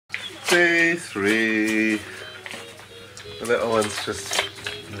Day 3. The little one's just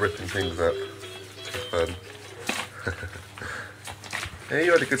ripping things up. Fun. Hey,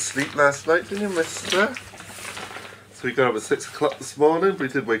 you had a good sleep last night, didn't you, mister? So we got up at 6 o'clock this morning. We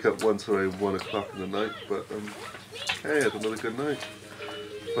did wake up once around 1 o'clock in the night, but hey, had another good night.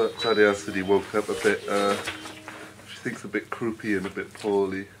 But Daddy said he woke up a bit, she thinks a bit croupy and a bit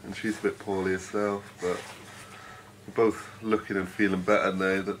poorly, and she's a bit poorly herself, but we're both looking and feeling better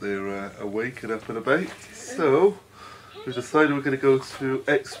now that they're awake and up and about. So we decided we're going to go to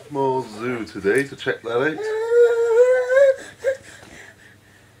Exmoor Zoo today to check that out.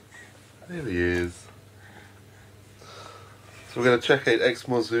 There he is. So we're going to check out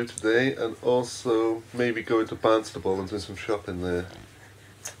Exmoor Zoo today and also maybe go into Barnstaple and do some shopping there.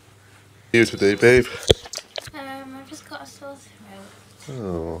 You today, babe? I've just got a sore throat.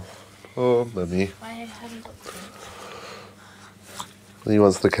 Oh, poor mummy. I haven't got it. He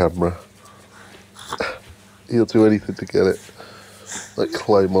wants the camera. He'll do anything to get it. Like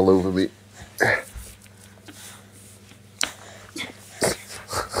climb all over me.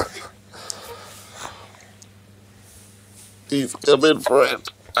 He's coming for it.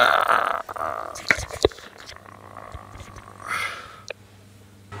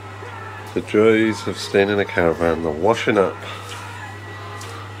 The joys of staying in a caravan, the washing up.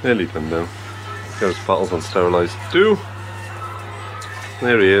 Nearly done now. Got his bottles on sterilised too.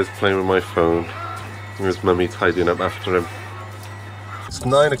 There he is, playing with my phone. There's mummy tidying up after him. It's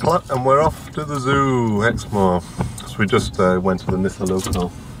 9 o'clock and we're off to the zoo, Exmoor. So we just went to the Nissa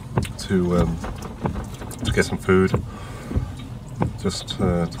Local to get some food. Just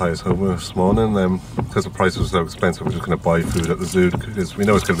tie us over this morning. Because the prices were so expensive, we're just going to buy food at the zoo because we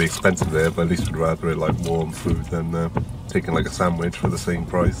know it's going to be expensive there, but at least we'd rather it like warm food than taking like a sandwich for the same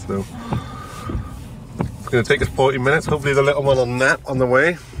price. So it's going to take us 40 minutes. Hopefully the little one will nap on the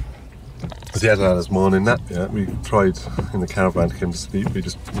way. Because he hasn't had his morning nap yet. We tried in the caravan to get him to sleep, he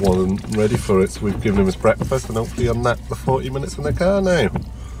just wasn't ready for it. So we've given him his breakfast and hopefully he'll nap the 40 minutes in the car now.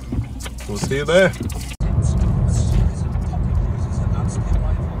 We'll see you there.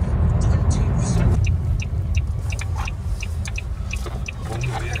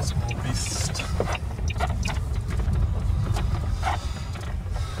 Exmoor Beast.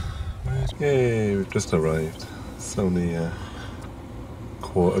 Yay, we've just arrived. It's only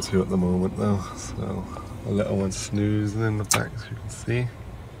 1:45 at the moment though, so a little one's snoozing in the back as you can see.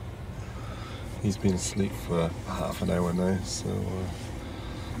 He's been asleep for half an hour now, so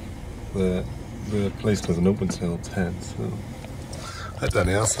the place doesn't open till 10, so right down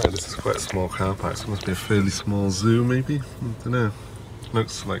the outside this is quite a small car park, so it must be a fairly small zoo maybe, I don't know.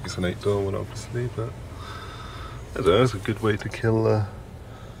 Looks like it's an outdoor one obviously, but I don't know, it's a good way to kill a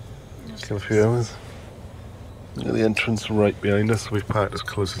few hours. The entrance right behind us, so we've parked as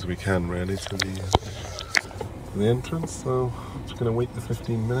close as we can really to the entrance, so I'm just going to wait the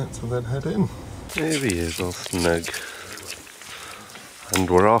 15 minutes and then head in. There he is, all snug. And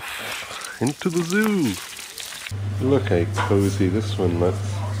we're off into the zoo. Look how cosy this one looks.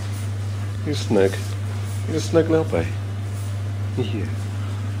 You're snug. You're a snug little boy. Yeah.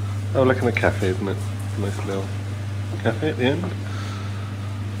 Oh, look in the cafe, isn't it? Nice little cafe at the end.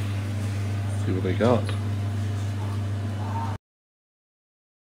 See what they got.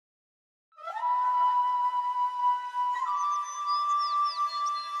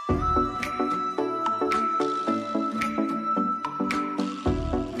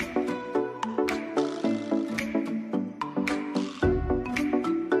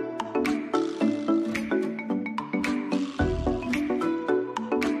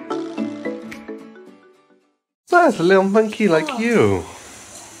 That's a little monkey like you.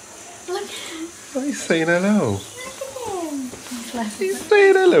 Look. Oh, he's saying hello. Look at him. He's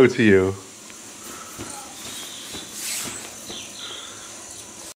saying hello to you.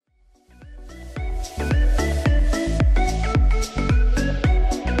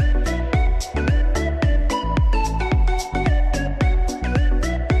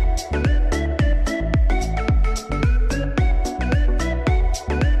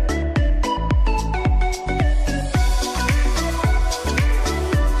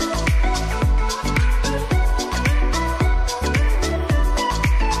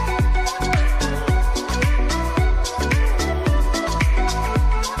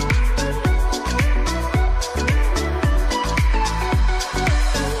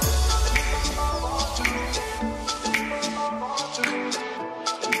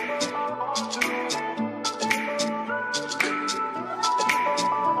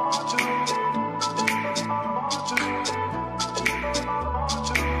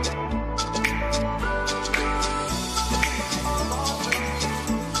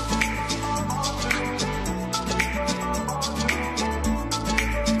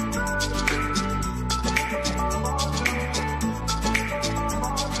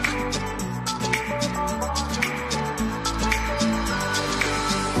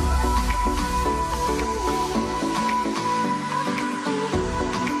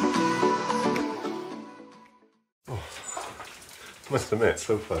 must admit,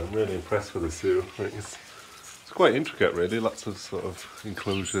 so far I'm really impressed with the zoo. I think it's quite intricate really, lots of sort of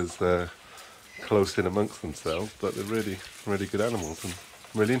enclosures close in amongst themselves, but they're really, really good animals and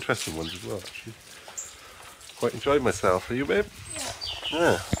really interesting ones as well actually. Quite enjoyed myself. Are you, babe?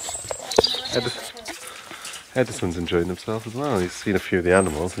 Yeah. Edison's enjoying himself as well. He's seen a few of the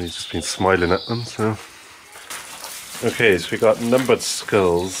animals and he's just been smiling at them, so. Okay, so we got numbered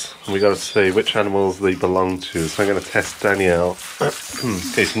skulls and we got to say which animals they belong to. So I'm going to test Danielle.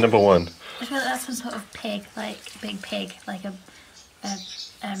 Okay, so number 1. I feel like that's some sort of pig, like a big pig, like a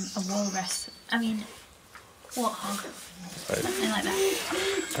walrus. I mean, warthog, something like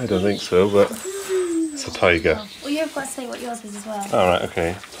that. I don't think so, but it's a tiger. Oh. Well, you've got to say what yours is as well. Alright,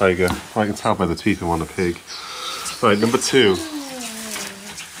 okay, tiger. Well, I can tell by the teeth of one a pig. Right, number 2.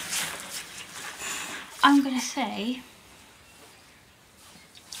 I'm going to say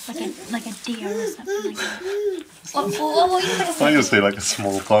like a deer or something like that. What were you going to say? I'm going to say like a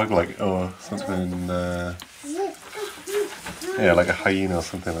small dog, like, or something, yeah, like a hyena or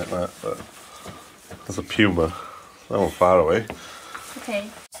something like that, but that's a puma. That one far away. Okay,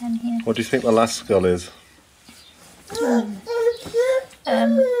 10 here. What do you think the last skull is?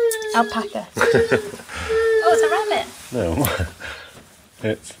 Alpaca. Oh, it's a rabbit. No,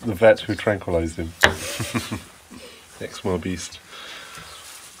 it's the vet who tranquilised him. Exmoor Beast.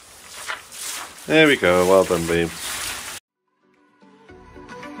 There we go, well done, babe.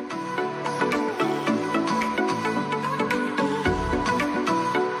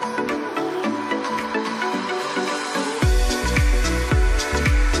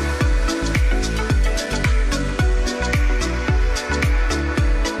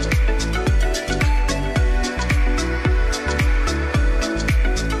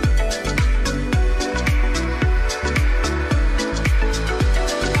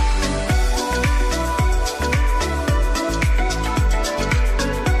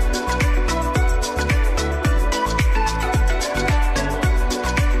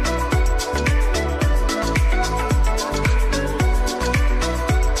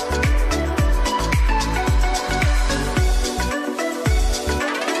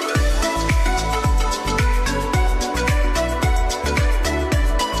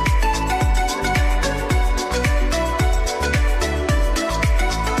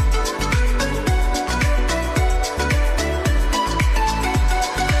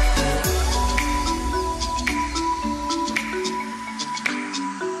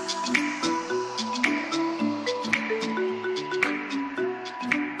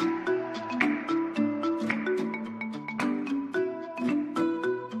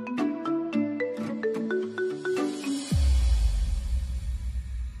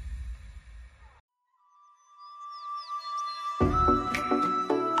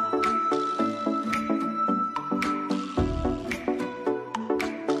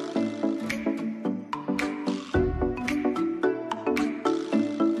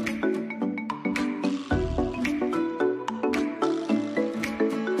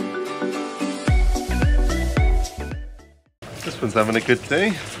 This one's having a good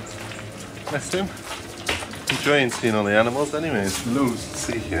day. Bless him. Enjoying seeing all the animals anyway. There's loads to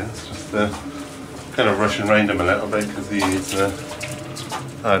see here. It's just kind of rushing around him a little bit because he's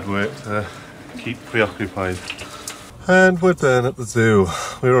hard work to keep preoccupied. And we're done at the zoo.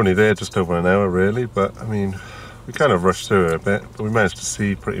 We were only there just over an hour really, but I mean, we kind of rushed through it a bit, but we managed to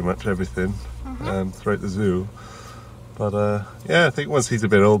see pretty much everything throughout the zoo. But yeah, I think once he's a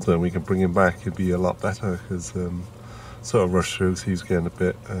bit older and we can bring him back, he'd be a lot better because sort of rushed through, so he's getting a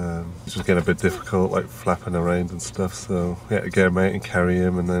bit, it's just getting a bit difficult, like flapping around and stuff. So we had to get him out and carry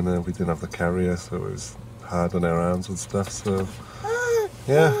him, and then we didn't have the carrier, so it was hard on our arms and stuff. So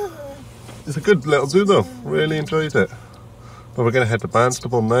yeah, it's a good little zoo though. Really enjoyed it. But we're going to head to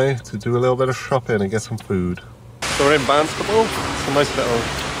Barnstaple now to do a little bit of shopping and get some food. So we're in Barnstaple. It's a nice little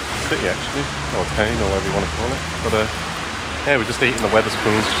city actually, or town, or whatever you want to call it. But yeah, we're just eating the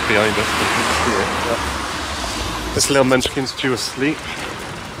Wetherspoons just behind us. You can see it. Yeah. This little munchkin's due asleep,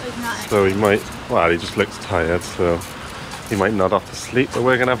 so he might, well, he just looks tired, so he might nod off to sleep, but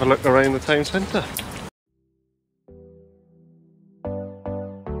we're going to have a look around the town centre.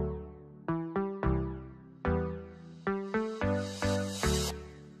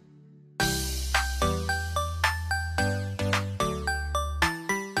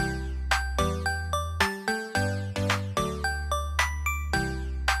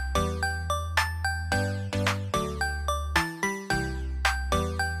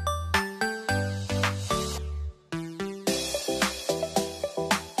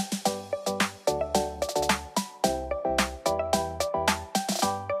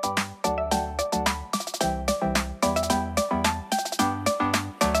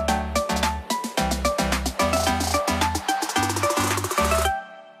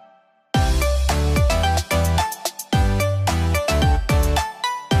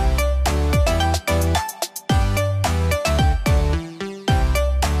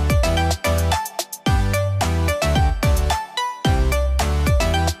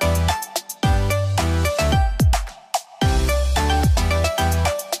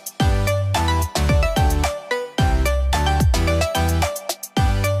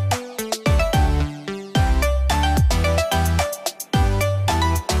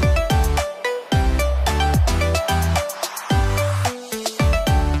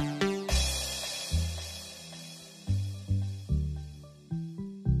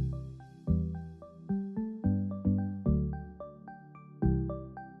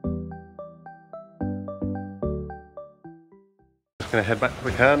 Gonna head back to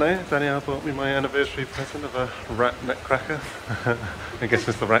the car now. Danielle bought me my anniversary present of a rat nutcracker. I guess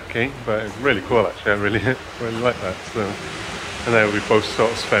it's the Rat King, but it's really cool actually. I really like that. So, and then we both sort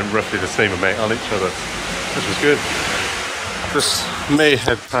of spent roughly the same amount on each other, which was good. Just may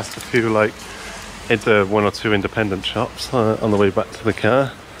head past a few like into one or two independent shops on the way back to the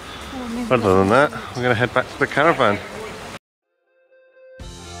car. Other than that, we're gonna head back to the caravan.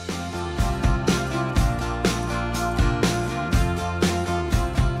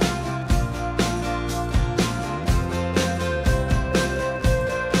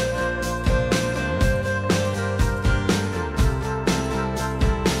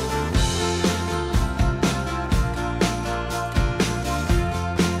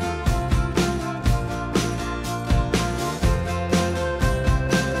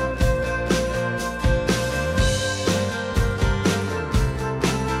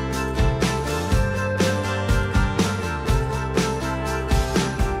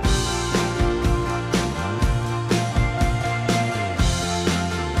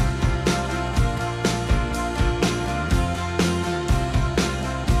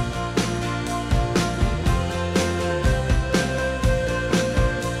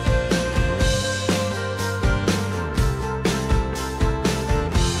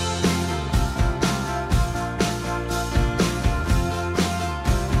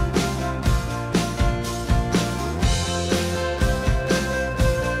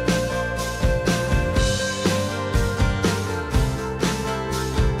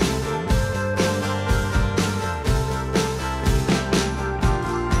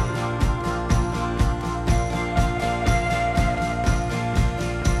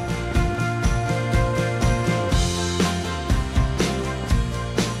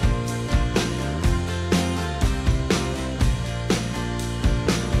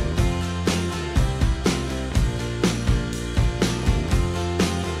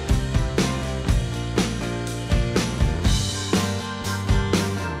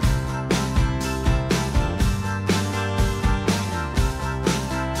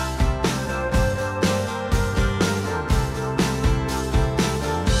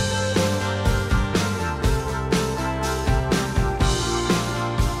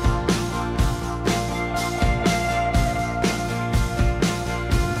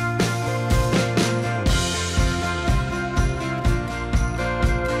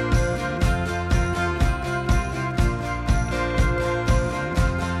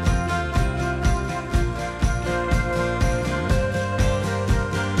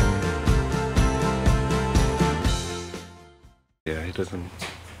 Yeah, he doesn't.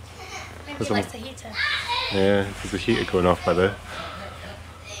 Maybe he likes the heater. Yeah, there's a heater going off by there.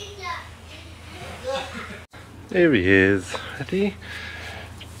 There he is. Ready?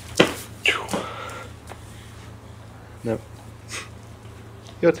 No.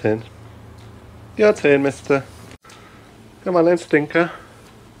 Your turn. Your turn, mister. Come on then, stinker.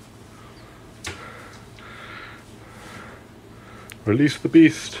 Release the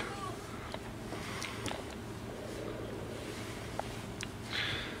beast.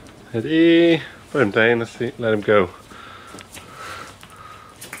 Ready? Put him down, let's see, let him go.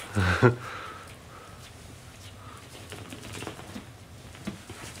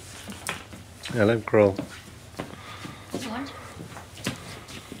 Yeah, let him crawl. What do you want?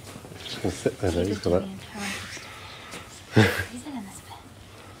 Just gonna sit there now, he's got that. He's in this bit.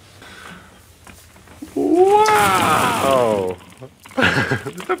 Wow!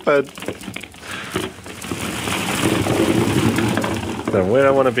 Is that bad? So where I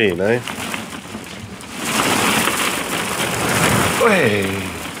want to be now. Way!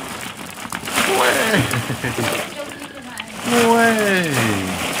 Way! Way!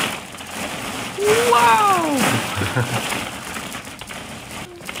 Wow!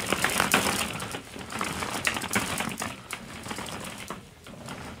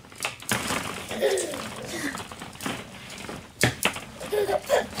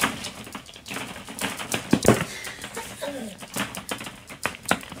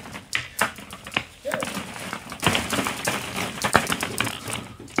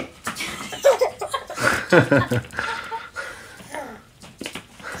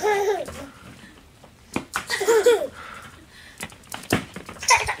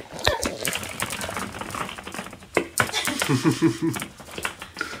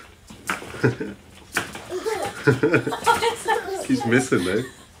 He's missing though.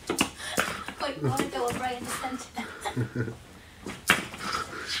 Wait, I want to go right in the centre.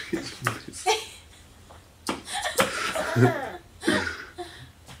 She's missing.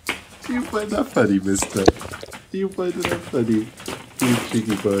 Do you find that funny, mister? Do you find that funny? You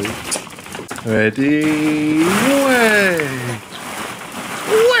cheeky boy. Ready? Wait!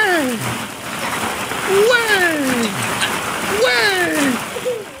 Way! Way!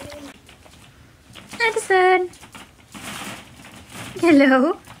 Edison!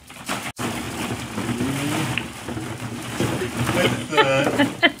 Hello?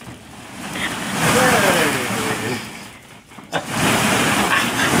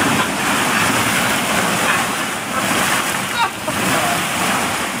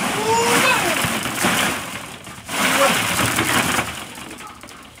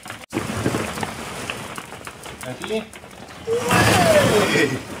 Eddie?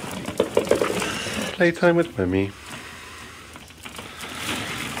 Playtime with Mummy.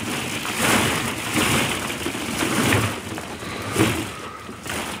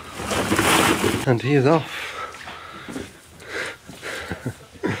 And he is off.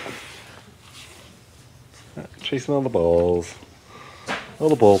 Chasing all the balls. All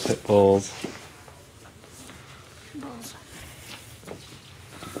the ball pit balls. Balls.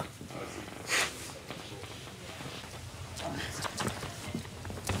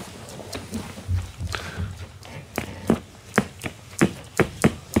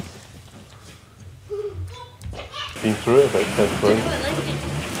 Been through it about 10 times.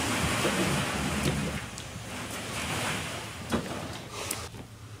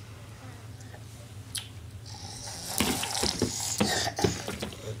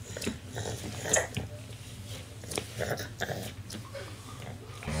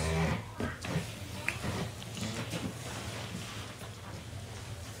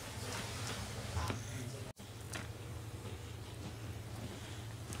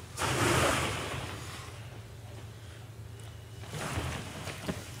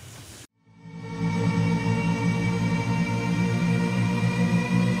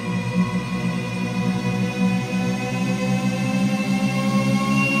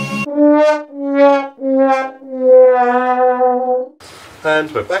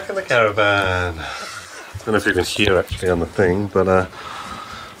 And we're back in the caravan. I don't know if you can hear actually on the thing, but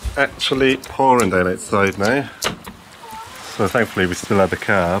actually pouring down outside now. So thankfully we still had the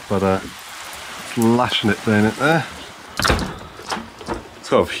car, but lashing it down it there.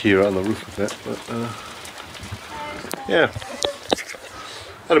 Sort of hear it on the roof a bit, but yeah.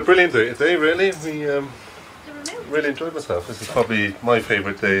 Had a brilliant day today, really. We really enjoyed myself. This is probably my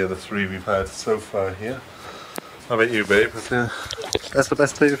favourite day of the 3 we've had so far here. How about you, babe? That's the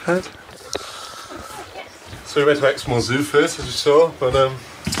best day we've had? So we went to Exmoor Zoo first, as you saw, but I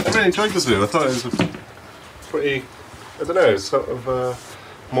really enjoyed the zoo. I thought it was a pretty, I don't know, sort of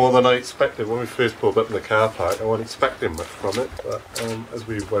more than I expected. When we first pulled up in the car park, I wasn't expecting much from it, but as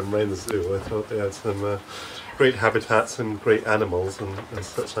we went around the zoo, I thought they had some great habitats and great animals and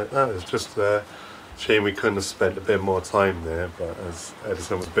such like that. It was just a shame we couldn't have spent a bit more time there, but as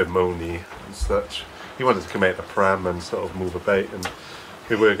Edison was a bit moany and such, he wanted to come out the pram and sort of move about, and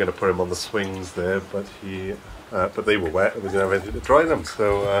we were going to put him on the swings there, but but they were wet and we didn't have anything to dry them.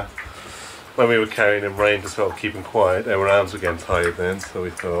 So when we were carrying him round to sort of keep him quiet, our arms were getting tired then, so we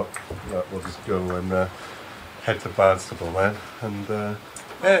thought we'll just go and head to Barnstaple then. And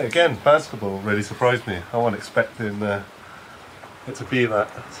yeah, again, Barnstaple really surprised me. I wasn't expecting it to be that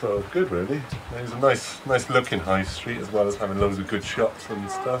sort of good, really. It was a nice looking high street, as well as having loads of good shops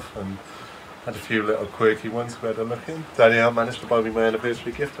and stuff, and had a few little quirky ones we had a look in. Danielle managed to buy me my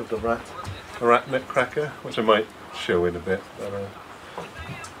anniversary gift of the rat nutcracker, which I might show in a bit. But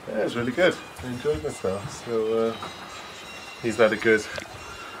yeah, it was really good. I enjoyed myself. So he's had a good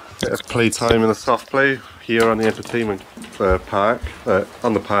bit of playtime in the soft play here on the entertainment park,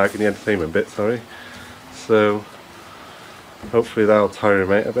 on the park in the entertainment bit, sorry. So hopefully that'll tire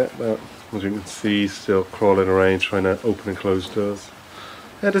him out a bit, but as you can see, he's still crawling around trying to open and close doors.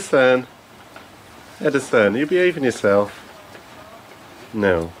 Edison! Edison, are you behaving yourself?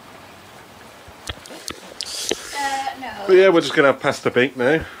 No. No. But yeah, we're just going to have pasta bake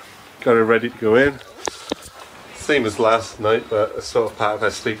now. Got it ready to go in. Same as last night, but a sort of part of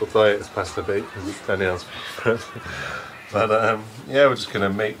our staple diet is pasta bake, because it's Danielle's favourite. But yeah, we're just going to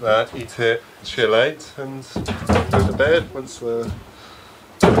make that, eat it, chill out, and go to bed once it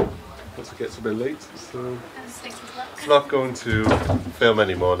gets a bit late. So I'm not going to film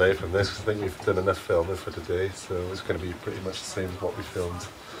any more now from this, because I think we've done enough filming for today. So it's going to be pretty much the same as what we filmed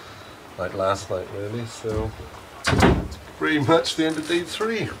like last night, really. So pretty much the end of day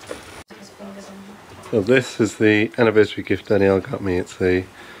 3. So this is the anniversary gift Danielle got me. It's a,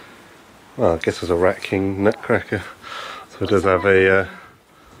 well, I guess it's a Rat King nutcracker. So it does have a,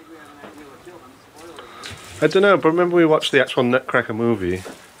 I don't know, but remember we watched the actual Nutcracker movie,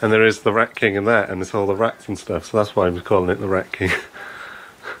 and there is the Rat King in that, and it's all the rats and stuff, so that's why I'm calling it the Rat King.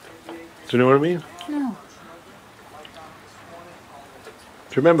 Do you know what I mean? No.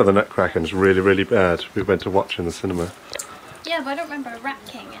 Do you remember the Nutcracker's really, really bad? We went to watch in the cinema. Yeah, but I don't remember a rat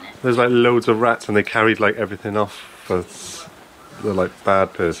king in it. There's like loads of rats and they carried like everything off for the like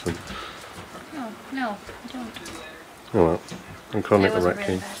bad person. Oh, no, I don't. Oh well, I'm calling it It the was a Rat really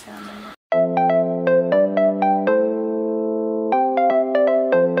King. bad film.